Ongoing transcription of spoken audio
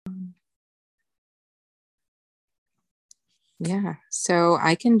Yeah, so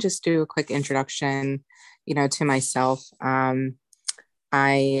I can just do a quick introduction, to myself.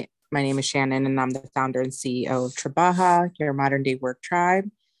 My name is Shannon, and I'm the founder and CEO of Trabaja, your modern day work tribe.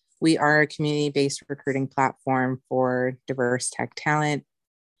 We are a community-based recruiting platform for diverse tech talent.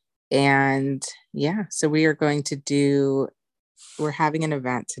 And yeah, so we're having an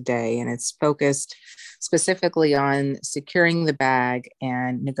event today, and it's focused specifically on securing the bag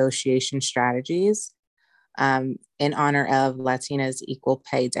and negotiation strategies in honor of Latinas Equal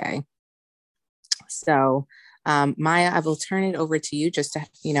Pay Day. So, Maya, I will turn it over to you just to,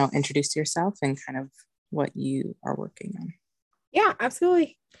 introduce yourself and kind of what you are working on. Yeah,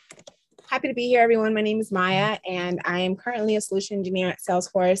 absolutely. Happy to be here, everyone. My name is Maya, and I am currently a solution engineer at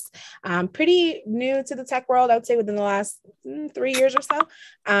Salesforce. Pretty new to the tech world, I would say within the last 3 years or so,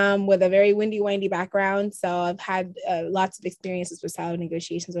 with a very windy background. So I've had lots of experiences with salary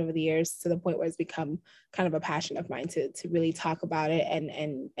negotiations over the years, to the point where it's become kind of a passion of mine to really talk about it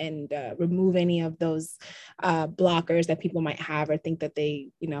and remove any of those blockers that people might have or think that they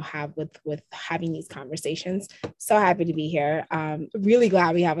have with having these conversations. So happy to be here. Really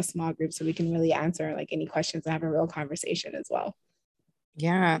glad we have a small group so we can really answer like any questions and have a real conversation as well.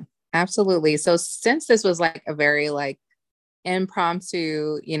 Yeah, absolutely. So since this was like a very like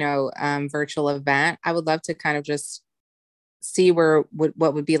impromptu, virtual event, I would love to kind of just see what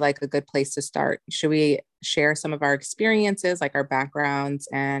would be like a good place to start. Should we share some of our experiences, like our backgrounds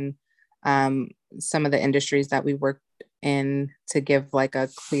and some of the industries that we worked in, to give like a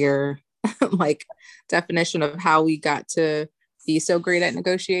clear like definition of how we got to be so great at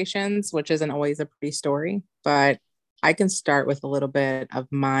negotiations, which isn't always a pretty story, but I can start with a little bit of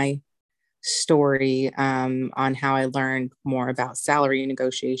my story on how I learned more about salary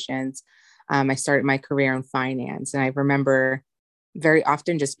negotiations. I started my career in finance, and I remember very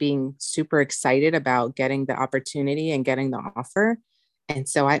often just being super excited about getting the opportunity and getting the offer. And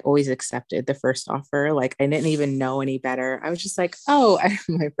so I always accepted the first offer. Like I didn't even know any better. I was just like,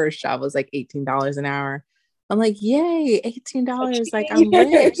 my first job was like $18 an hour. I'm like, yay, $18. Like I'm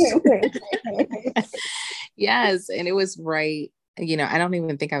rich. Yes. And it was right. I don't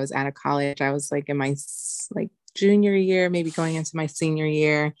even think I was out of college. I was like in my like junior year, maybe going into my senior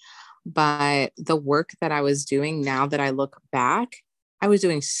year. But the work that I was doing, now that I look back, I was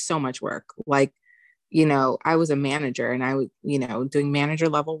doing so much work. Like, I was a manager, and I was, doing manager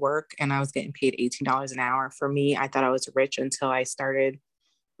level work, and I was getting paid $18 an hour. For me, I thought I was rich until I started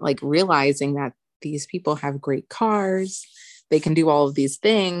like realizing that these people have great cars. They can do all of these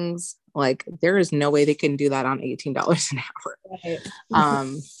things. Like there is no way they can do that on $18 an hour. Right.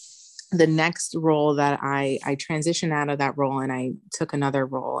 The next role that I transitioned out of that role, and I took another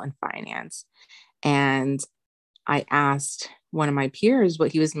role in finance, and I asked one of my peers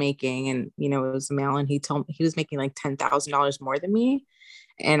what he was making, and it was a male, and he told me he was making like $10,000 more than me.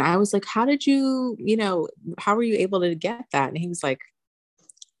 And I was like, how did you, how were you able to get that? And he was like,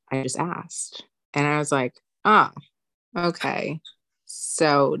 I just asked. And I was like, okay.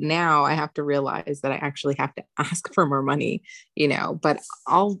 So now I have to realize that I actually have to ask for more money, but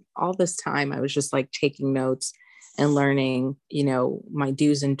all this time I was just like taking notes and learning, my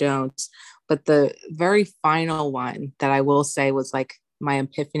do's and don'ts. But the very final one that I will say was like my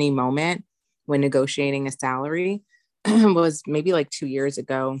epiphany moment when negotiating a salary was maybe like 2 years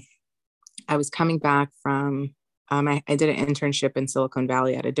ago. I was coming back from, I did an internship in Silicon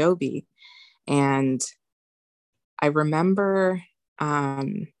Valley at Adobe. And I remember I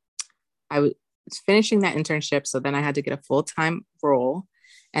was finishing that internship. So then I had to get a full-time role.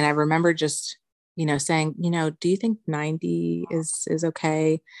 And I remember just, saying, do you think 90 is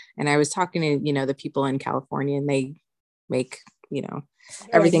okay? And I was talking to, the people in California, and they make,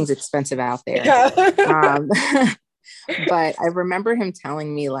 everything's expensive out there. But I remember him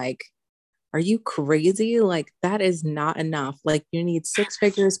telling me like, are you crazy? Like that is not enough. Like you need 6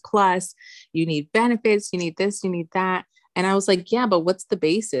 figures plus, you need benefits, you need this, you need that. And I was like, yeah, but what's the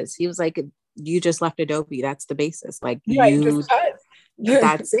basis? He was like, you just left Adobe. That's the basis. Like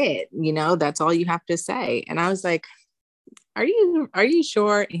that's it. That's all you have to say. And I was like, are you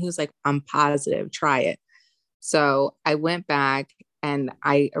sure? And he was like, I'm positive, try it. So I went back, and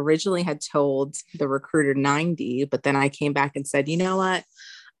I originally had told the recruiter 90, but then I came back and said, you know what?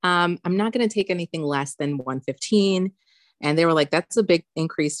 I'm not going to take anything less than 115. And they were like, that's a big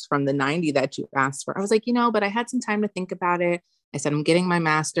increase from the 90 that you asked for. I was like, but I had some time to think about it. I said, I'm getting my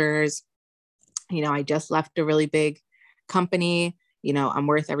master's. I just left a really big company. I'm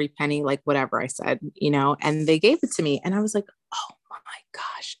worth every penny, like whatever I said, and they gave it to me. And I was like, oh my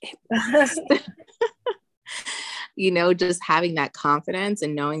gosh, it was. just having that confidence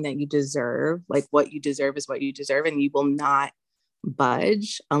and knowing that you deserve, like what you deserve is what you deserve, and you will not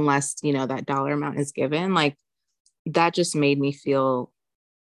budge unless, that dollar amount is given. Like that just made me feel,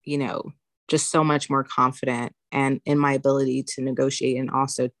 just so much more confident and in my ability to negotiate and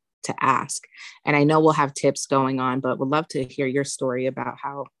also to ask. And I know we'll have tips going on, but would love to hear your story about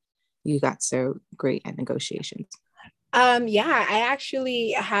how you got so great at negotiations. Yeah, I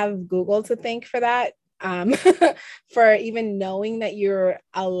actually have Google to thank for that. Um, for even knowing that you're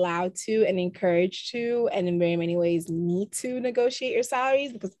allowed to and encouraged to, and in very many ways need to negotiate your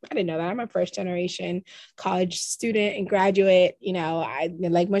salaries, because I didn't know that. I'm a first generation college student and graduate. I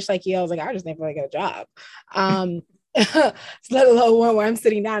like, much like you, I was like, I just never get a job. Let alone one where I'm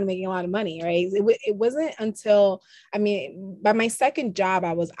sitting down and making a lot of money, right? It wasn't until, by my second job,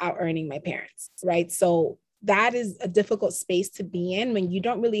 I was out earning my parents, right? So that is a difficult space to be in when you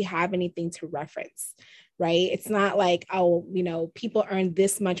don't really have anything to reference, right? It's not like, oh, people earn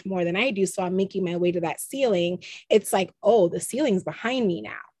this much more than I do, so I'm making my way to that ceiling. It's like, oh, the ceiling's behind me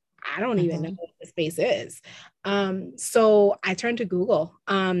now. I don't even know what the space is. So I turned to Google.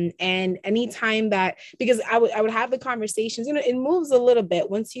 And anytime that, because I would have the conversations, it moves a little bit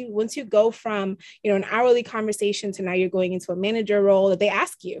once you go from, an hourly conversation to now you're going into a manager role, that they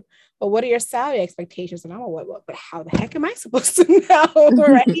ask you, but what are your salary expectations? And I'm like, what, but how the heck am I supposed to know?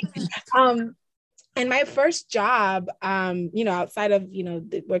 Right. And my first job, outside of,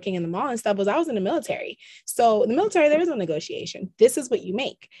 working in the mall and stuff, I was in the military. So in the military, there is no negotiation. This is what you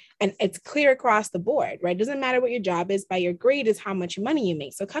make. And it's clear across the board, right? It doesn't matter what your job is, by your grade is how much money you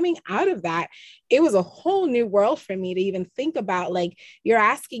make. So coming out of that, it was a whole new world for me to even think about, like, you're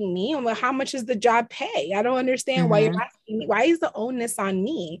asking me, well, how much does the job pay? I don't understand why you're asking me. Why is the onus on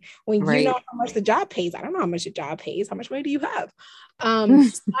me when you know how much the job pays? I don't know how much the job pays. How much money do you have? So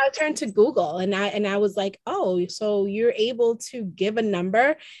I turned to Google and I was like, oh, so you're able to give a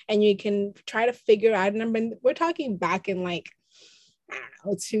number and you can try to figure out a number. And we're talking back in like, I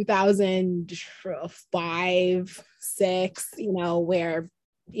don't know, 2005, 6, where,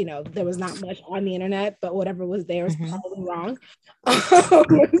 there was not much on the internet, but whatever was there was probably wrong.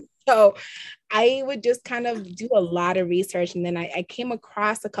 So I would just kind of do a lot of research. And then I came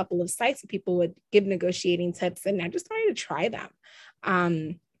across a couple of sites where people would give negotiating tips, and I just started to try them.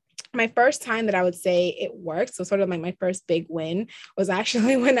 My first time that I would say it worked, so sort of like my first big win, was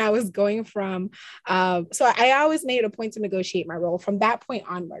actually when I was going from, so I always made it a point to negotiate my role from that point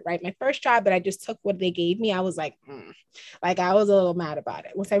onward, right? My first job that I just took what they gave me, I was like, like I was a little mad about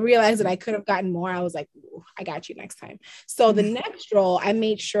it. Once I realized that I could have gotten more, I was like, I got you next time. So the next role, I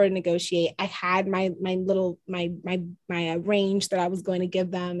made sure to negotiate. I had my range that I was going to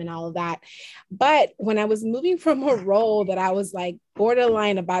give them and all of that. But when I was moving from a role that I was like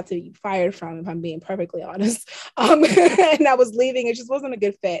borderline about to be fired from, if I'm being perfectly honest, and I was leaving, it just wasn't a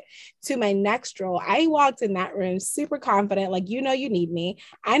good fit, to my next role, I walked in that room super confident, like, you need me.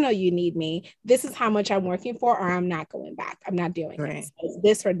 I know you need me. This is how much I'm working for, or I'm not going back. I'm not doing it. So it's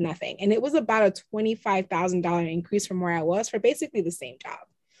this or nothing. And it was about a $25,000 increase from where I was for basically the same job.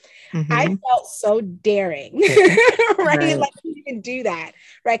 I felt so daring, right? Like you can do that,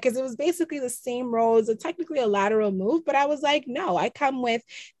 right? Because it was basically the same role. It's technically a lateral move, but I was like, no, I come with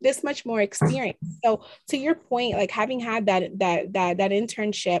this much more experience. So to your point, like having had that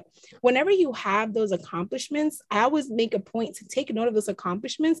internship, whenever you have those accomplishments, I always make a point to take note of those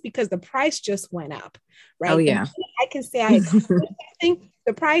accomplishments because the price just went up, right? Oh yeah. I can say I accomplished something.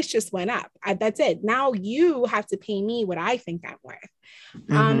 The price just went up. That's it. Now you have to pay me what I think I'm worth.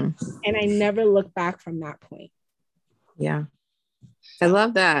 And I never looked back from that point. Yeah. I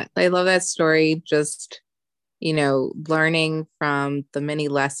love that. I love that story. Just, learning from the many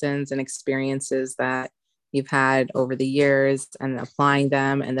lessons and experiences that you've had over the years and applying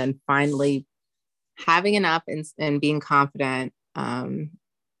them, and then finally having enough and being confident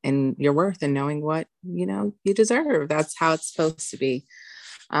in your worth and knowing what, you deserve. That's how it's supposed to be.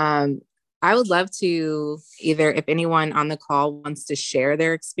 I would love to either, if anyone on the call wants to share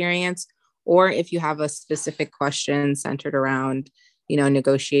their experience, or if you have a specific question centered around,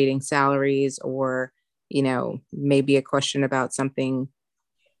 negotiating salaries, or, maybe a question about something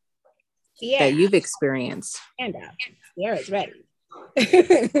that you've experienced. Hand up. Sierra's ready.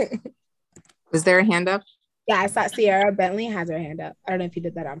 Was there a hand up? Yeah, I saw Sierra Bentley has her hand up. I don't know if you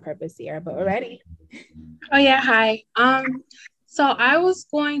did that on purpose, Sierra, but we're ready. Oh yeah, hi. So I was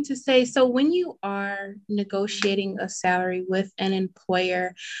going to say, so when you are negotiating a salary with an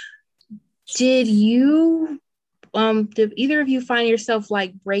employer, did either of you find yourself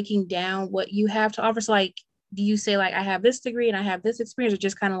like breaking down what you have to offer? So like, do you say like, I have this degree and I have this experience, or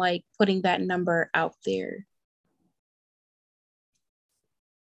just kind of like putting that number out there?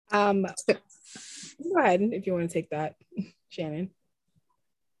 Go ahead if you want to take that, Shannon.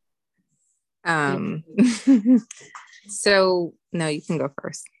 So no, you can go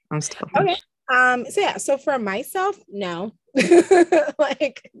first. I'm still okay. So for myself, no.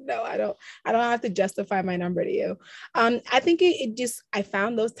 Like, no, I don't have to justify my number to you. I think it just, I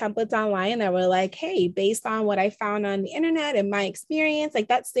found those templates online that were like, hey, based on what I found on the internet and my experience, like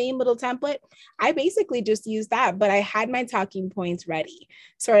that same little template, I basically just used that, but I had my talking points ready.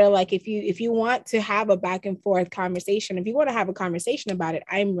 Sort of like, if you want to have a back and forth conversation, if you want to have a conversation about it,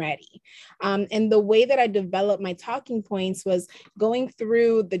 I'm ready. And the way that I developed my talking points was going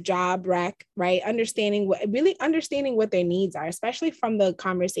through the job rec, right? Understanding what their needs are, especially from the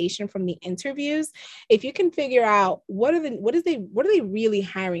conversation, from the interviews. If you can figure out what are they really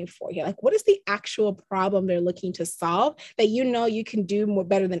hiring for here? Like, what is the actual problem they're looking to solve that you can do more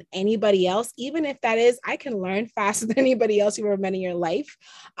better than anybody else, even if that is, I can learn faster than anybody else you've ever met in your life.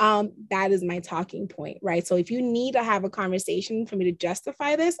 That is my talking point, right? So if you need to have a conversation for me to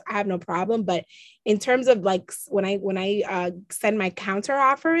justify this, I have no problem. But in terms of like when I send my counter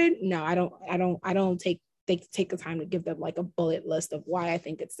offer in, no, I don't take the time to give them like a bullet list of why I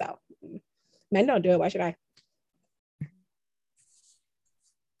think it's so. Men don't do it. Why should I?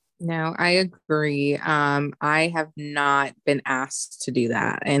 No, I agree. I have not been asked to do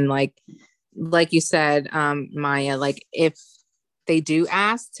that. And like you said, Maya, like if they do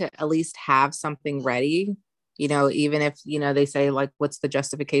ask, to at least have something ready, even if, they say like, what's the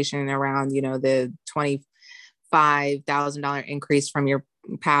justification around, the $25,000 increase from your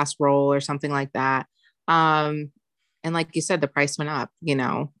past role or something like that. And like you said, the price went up.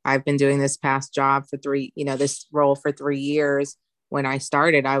 I've been doing this past job for this role for 3 years. When I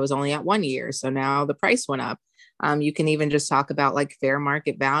started, I was only at 1 year. So now the price went up. You can even just talk about like fair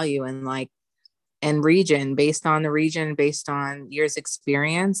market value and region, based on the region, based on years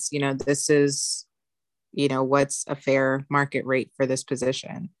experience. This is, what's a fair market rate for this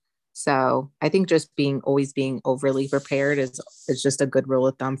position. So I think just always being overly prepared is just a good rule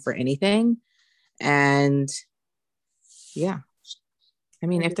of thumb for anything. And yeah, I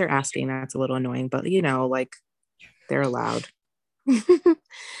mean, if they're asking, that's a little annoying, but like they're allowed.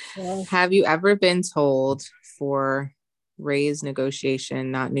 Have you ever been told for raise negotiation,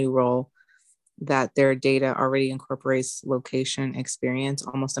 not new role, that their data already incorporates location experience,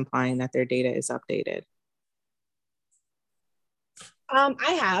 almost implying that their data is updated?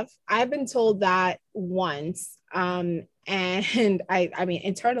 I've been told that once. And I mean,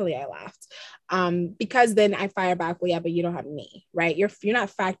 internally I laughed. Because then I fire back, well, yeah, but you don't have me, right? You're not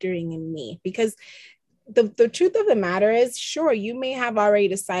factoring in me, because the truth of the matter is, sure, you may have already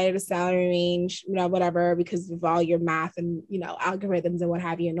decided a salary range, whatever, because of all your math and, algorithms and what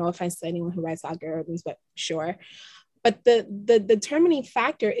have you. No offense to anyone who writes algorithms, but sure. But the determining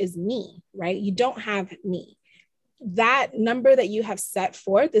factor is me, right? You don't have me. That number that you have set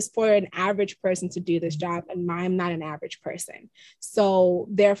forth is for an average person to do this job, and I'm not an average person. So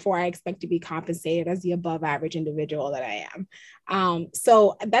therefore, I expect to be compensated as the above average individual that I am.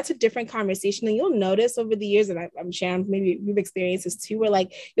 So that's a different conversation. And you'll notice over the years, that I'm sharing, maybe you've experienced this too, where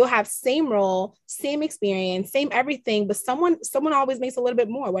like you'll have same role, same experience, same everything, but someone always makes a little bit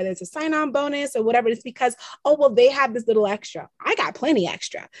more, whether it's a sign-on bonus or whatever. It's because, oh, well, they have this little extra. I got plenty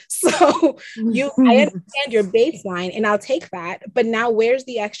extra. So I understand your baseline and I'll take that. But now where's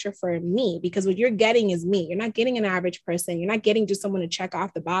the extra for me? Because what you're getting is me. You're not getting an average person. You're not getting just someone to check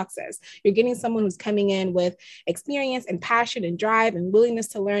off the boxes. You're getting someone who's coming in with experience and passion and drive and willingness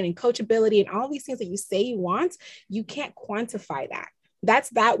to learn and coachability and all these things that you say you want. You can't quantify that. That's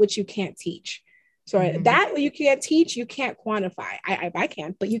that which you can't teach. So that you can't teach, you can't quantify. I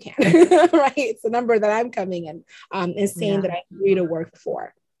can, but you can't. Right? It's the number that I'm coming in and saying that I agree to work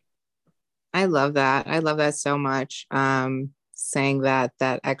for. I love that. I love that so much. Saying that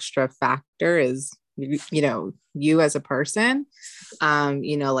extra factor is, you as a person,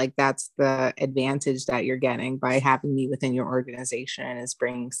 like that's the advantage that you're getting by having me within your organization, is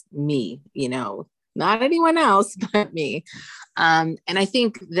brings me, not anyone else, but me. And I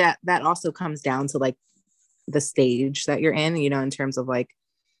think that also comes down to like the stage that you're in terms of like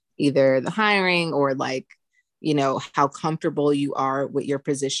either the hiring or like, how comfortable you are with your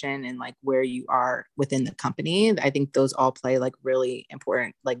position and like where you are within the company. I think those all play like really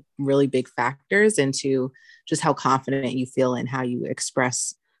important, like really big factors into just how confident you feel and how you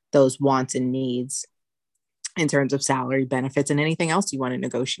express those wants and needs in terms of salary, benefits, and anything else you want to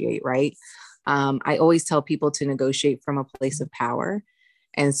negotiate, right? I always tell people to negotiate from a place of power.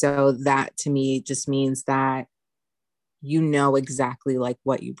 And so that to me just means that exactly like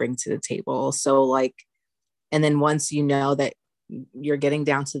what you bring to the table. So like, and then once that you're getting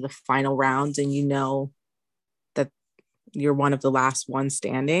down to the final rounds and you know that you're one of the last ones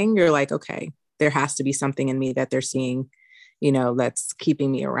standing, you're like, okay, there has to be something in me that they're seeing, that's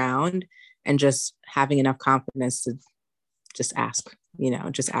keeping me around, and just having enough confidence to just ask,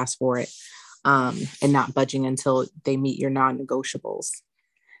 just ask for it, and not budging until they meet your non-negotiables.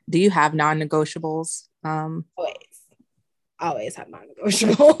 Do you have non-negotiables? Always have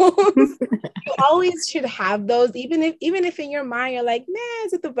non-negotiables. You always should have those, even if in your mind you're like, nah,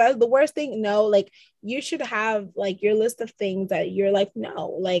 is it the worst thing? No, like you should have like your list of things that you're like,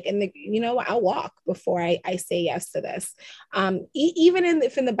 no, like, and I'll walk before I say yes to this. Even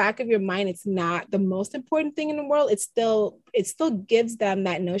if in the back of your mind it's not the most important thing in the world, it still gives them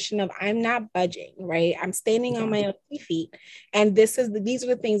that notion of, I'm not budging, right? I'm standing on my own feet, and these are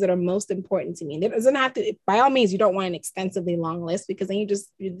the things that are most important to me. And it doesn't have to, by all means, you don't want an extensively long list, because then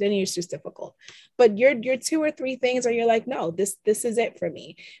it's just difficult. But your 2 or 3 things, or you're like, no, this is it for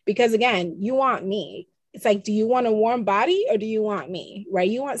me. Because again, you want me. It's like, do you want a warm body or do you want me, right?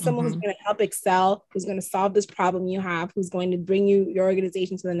 You want someone who's going to help excel, who's going to solve this problem you have, who's going to bring your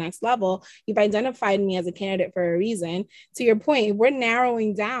organization to the next level. You've identified me as a candidate for a reason. To your point, we're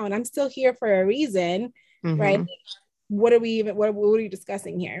narrowing down. I'm still here for a reason, right? What are you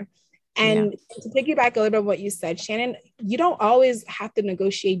discussing here? And to piggyback a little bit of what you said, Shannon, you don't always have to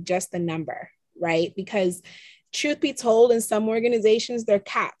negotiate just the number, right? Because truth be told, in some organizations, they're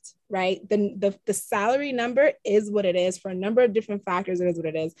capped, right? The salary number is what it is. For a number of different factors, it is what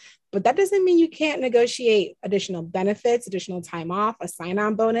it is. But that doesn't mean you can't negotiate additional benefits, additional time off, a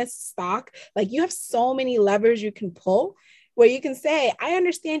sign-on bonus, stock. Like, you have so many levers you can pull, where you can say, I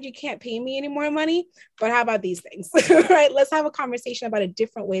understand you can't pay me any more money, but how about these things, right? Let's have a conversation about a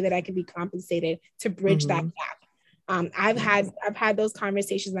different way that I can be compensated to bridge that gap. I've had those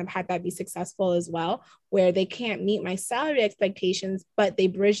conversations, and I've had that be successful as well, where they can't meet my salary expectations, but they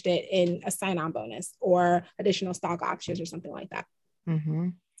bridged it in a sign-on bonus or additional stock options or something like that.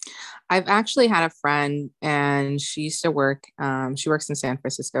 I've actually had a friend, and she used to work, she works in San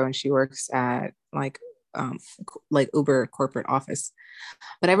Francisco, and she works at like Uber corporate office.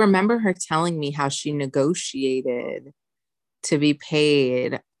 But I remember her telling me how she negotiated to be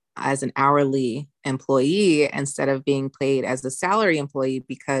paid as an hourly employee instead of being paid as a salary employee,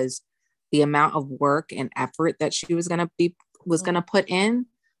 because the amount of work and effort that she was going to put in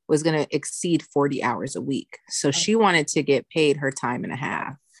was going to exceed 40 hours a week. So she wanted to get paid her time and a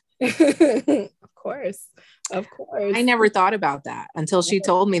half. Of course. I never thought about that until she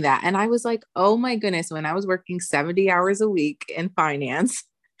told me that. And I was like, oh my goodness, when I was working 70 hours a week in finance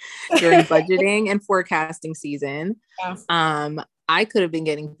during budgeting and forecasting season, I could have been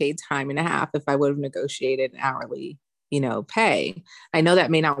getting paid time and a half if I would have negotiated an hourly, pay. I know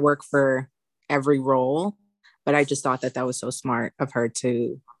that may not work for every role, but I just thought that was so smart of her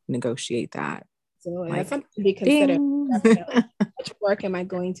to negotiate that. So that's something to be considered. How much work am I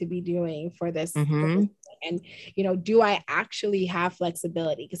going to be doing for this? And, do I actually have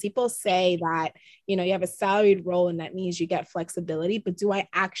flexibility? Because people say that, you have a salaried role and that means you get flexibility, but do I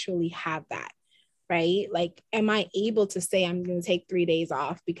actually have that? Right? Like, am I able to say I'm going to take 3 days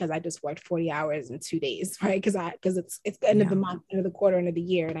off because I just worked 40 hours in 2 days, right? Because it's the end of the month, end of the quarter, end of the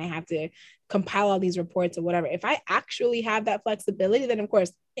year, and I have to compile all these reports or whatever. If I actually have that flexibility, then of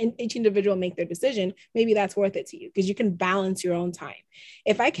course, each individual make their decision. Maybe that's worth it to you because you can balance your own time.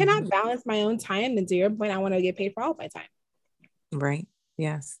 If I cannot balance my own time, then to your point, I want to get paid for all of my time. Right.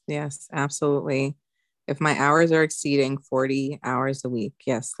 Yes, absolutely. If my hours are exceeding 40 hours a week,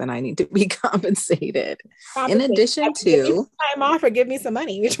 yes, then I need to be compensated. In addition to give me time off or give me some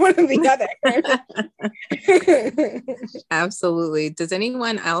money, which one or the other. Absolutely. Does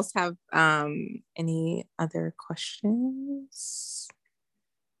anyone else have any other questions?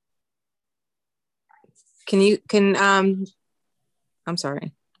 I'm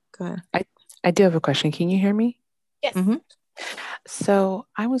sorry. Go ahead. I do have a question. Can you hear me? Yes. So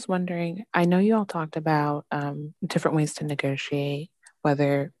I was wondering, I know you all talked about different ways to negotiate,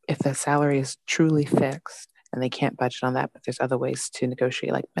 whether if the salary is truly fixed and they can't budget on that, but there's other ways to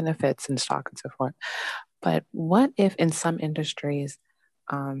negotiate like benefits and stock and so forth. But what if in some industries,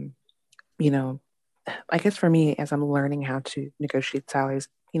 I guess for me, as I'm learning how to negotiate salaries,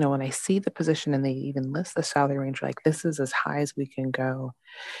 when I see the position and they even list the salary range, like this is as high as we can go,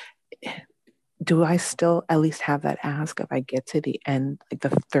 do I still at least have that ask if I get to the end, like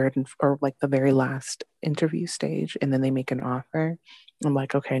the third or like the very last interview stage, and then they make an offer? I'm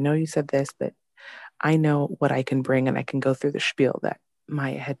like, okay, I know you said this, but I know what I can bring, and I can go through the spiel that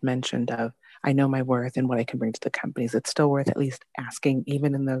Maya had mentioned of, I know my worth and what I can bring to the companies. It's still worth at least asking,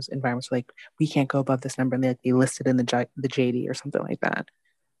 even in those environments like we can't go above this number and they listed in the JD or something like that.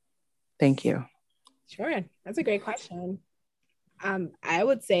 Thank you. Sure. That's a great question. I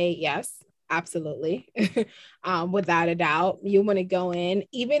would say yes, absolutely. Without a doubt, you want to go in,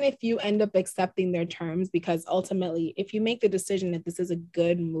 even if you end up accepting their terms, because ultimately, if you make the decision that this is a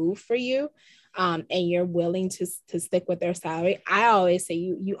good move for you, and you're willing to stick with their salary, I always say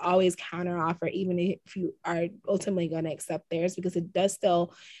you always counter offer, even if you are ultimately going to accept theirs, because it does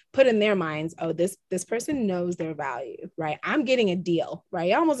still put in their minds, oh, this person knows their value, right? I'm getting a deal, right?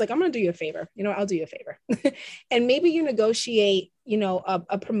 You're almost like, I'm going to do you a favor. I'll do you a favor. And maybe you negotiate,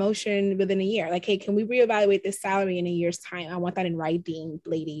 a promotion within a year. Like, hey, can we reevaluate this salary in a year's time? I want that in writing,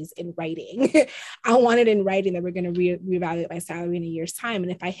 ladies, in writing. I want it in writing that we're going to reevaluate my salary in a year's time.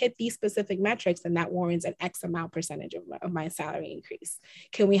 And if I hit these specific metrics, then that warrants an X amount percentage of my salary increase.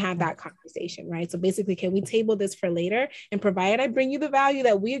 Can we have that conversation, right? So basically, can we table this for later, and provided I bring you the value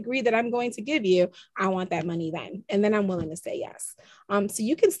that we agree that I'm going to give you, I want that money then. And then I'm willing to say yes. So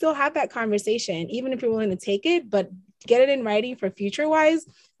you can still have that conversation, even if you're willing to take it, but get it in writing for future wise.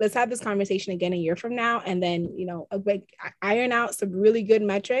 Let's have this conversation again a year from now. And then, iron out some really good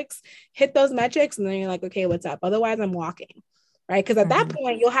metrics, hit those metrics. And then you're like, okay, what's up? Otherwise I'm walking, right? Because at that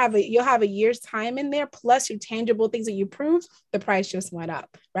point you'll have a year's time in there, plus your tangible things that you proved, the price just went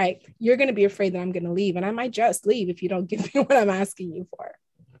up, right? You're going to be afraid that I'm going to leave, and I might just leave if you don't give me what I'm asking you for.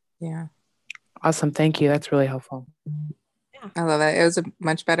 Yeah. Awesome. Thank you. That's really helpful. I love that. It was a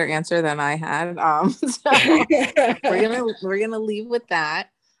much better answer than I had. So we're gonna leave with that.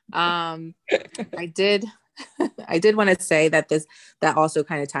 I did want to say that that also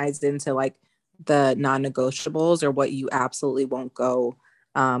kind of ties into like the non-negotiables, or what you absolutely won't go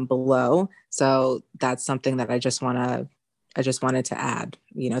below. So that's something that I just wanted to add,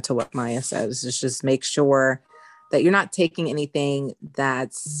 to what Maya says. Is just make sure that you're not taking anything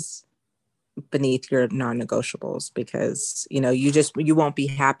that's beneath your non-negotiables, because you won't be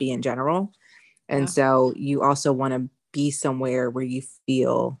happy in general. And so you also want to be somewhere where you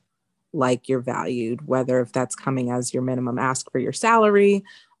feel like you're valued, whether if that's coming as your minimum ask for your salary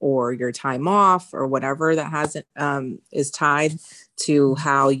or your time off or whatever that is tied to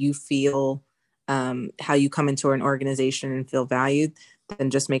how you feel, how you come into an organization and feel valued. Then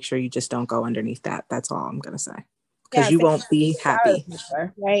just make sure you just don't go underneath that. That's all I'm going to say. Because you won't be happy.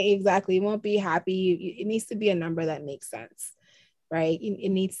 Right, exactly. You won't be happy. It needs to be a number that makes sense, right? It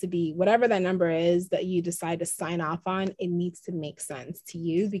needs to be whatever that number is that you decide to sign off on. It needs to make sense to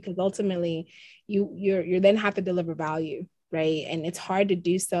you, because ultimately you then have to deliver value, right? And it's hard to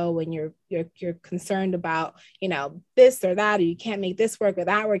do so when you're concerned about, this or that, or you can't make this work or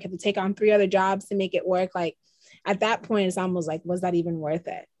that work. You have to take on 3 other jobs to make it work. Like at that point, it's almost like, was that even worth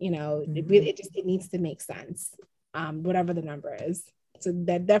it? It needs to make sense. Whatever the number is. So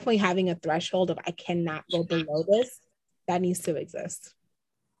that definitely having a threshold of I cannot go below this, that needs to exist.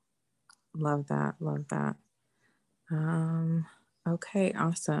 Love that. Okay,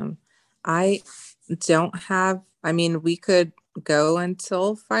 awesome. I mean, we could go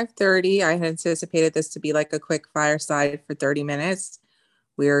until 5:30. I had anticipated this to be like a quick fireside for 30 minutes.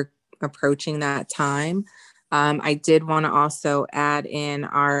 We're approaching that time. I did want to also add in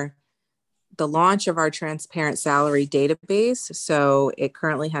the launch of our transparent salary database. So it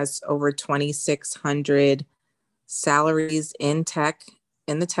currently has over 2,600 salaries in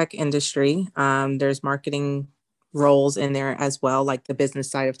the tech industry. There's marketing roles in there as well, like the business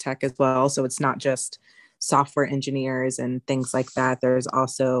side of tech as well. So it's not just software engineers and things like that. There's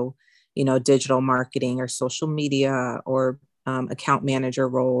also, digital marketing or social media or account manager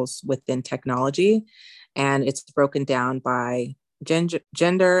roles within technology. And it's broken down by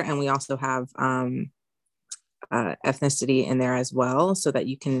gender, and we also have ethnicity in there as well, so that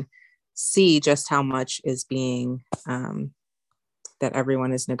you can see just how much is being that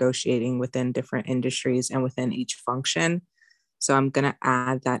everyone is negotiating within different industries and within each function. So I'm going to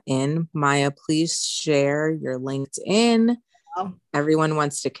add that in. Maya, please share your LinkedIn. Everyone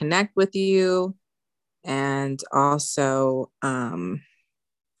wants to connect with you. And also,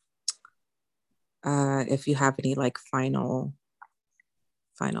 if you have any like final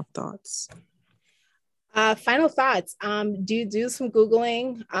thoughts. Final thoughts. Do some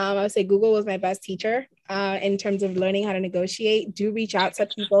Googling. I would say Google was my best teacher in terms of learning how to negotiate. Do reach out to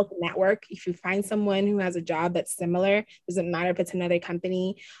people to network. If you find someone who has a job that's similar, doesn't matter if it's another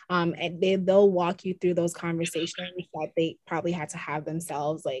company, and they'll walk you through those conversations that they probably had to have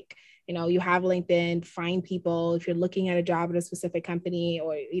themselves, like, you have LinkedIn, find people. If you're looking at a job at a specific company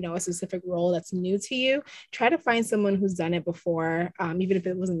or, a specific role that's new to you, try to find someone who's done it before, even if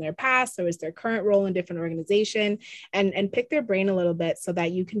it was in their past or it's their current role in a different organization, and pick their brain a little bit so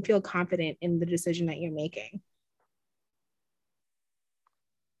that you can feel confident in the decision that you're making.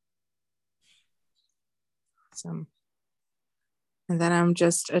 Awesome. And then I'm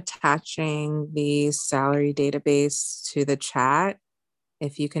just attaching the salary database to the chat.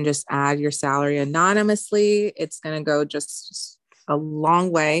 If you can just add your salary anonymously, it's going to go just a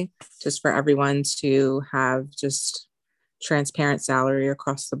long way just for everyone to have just transparent salary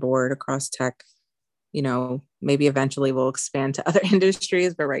across the board, across tech. Maybe eventually we'll expand to other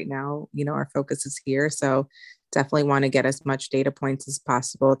industries, but right now, our focus is here. So definitely want to get as much data points as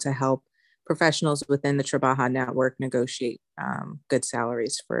possible to help professionals within the Trabaja network negotiate good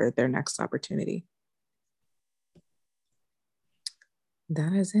salaries for their next opportunity.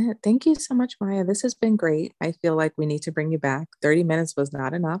 That is it. Thank you so much, Maya. This has been great. I feel like we need to bring you back. 30 minutes was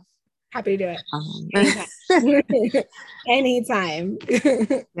not enough. Happy to do it. Anytime.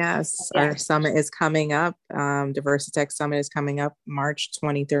 Yes, our summit is coming up. Diversitech Summit is coming up March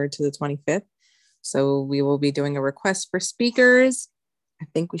 23rd to the 25th. So we will be doing a request for speakers. I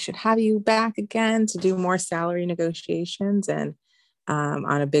think we should have you back again to do more salary negotiations and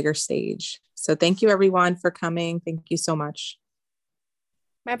on a bigger stage. So thank you everyone for coming. Thank you so much.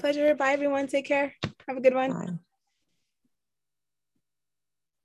 My pleasure. Bye everyone. Take care. Have a good one. Bye.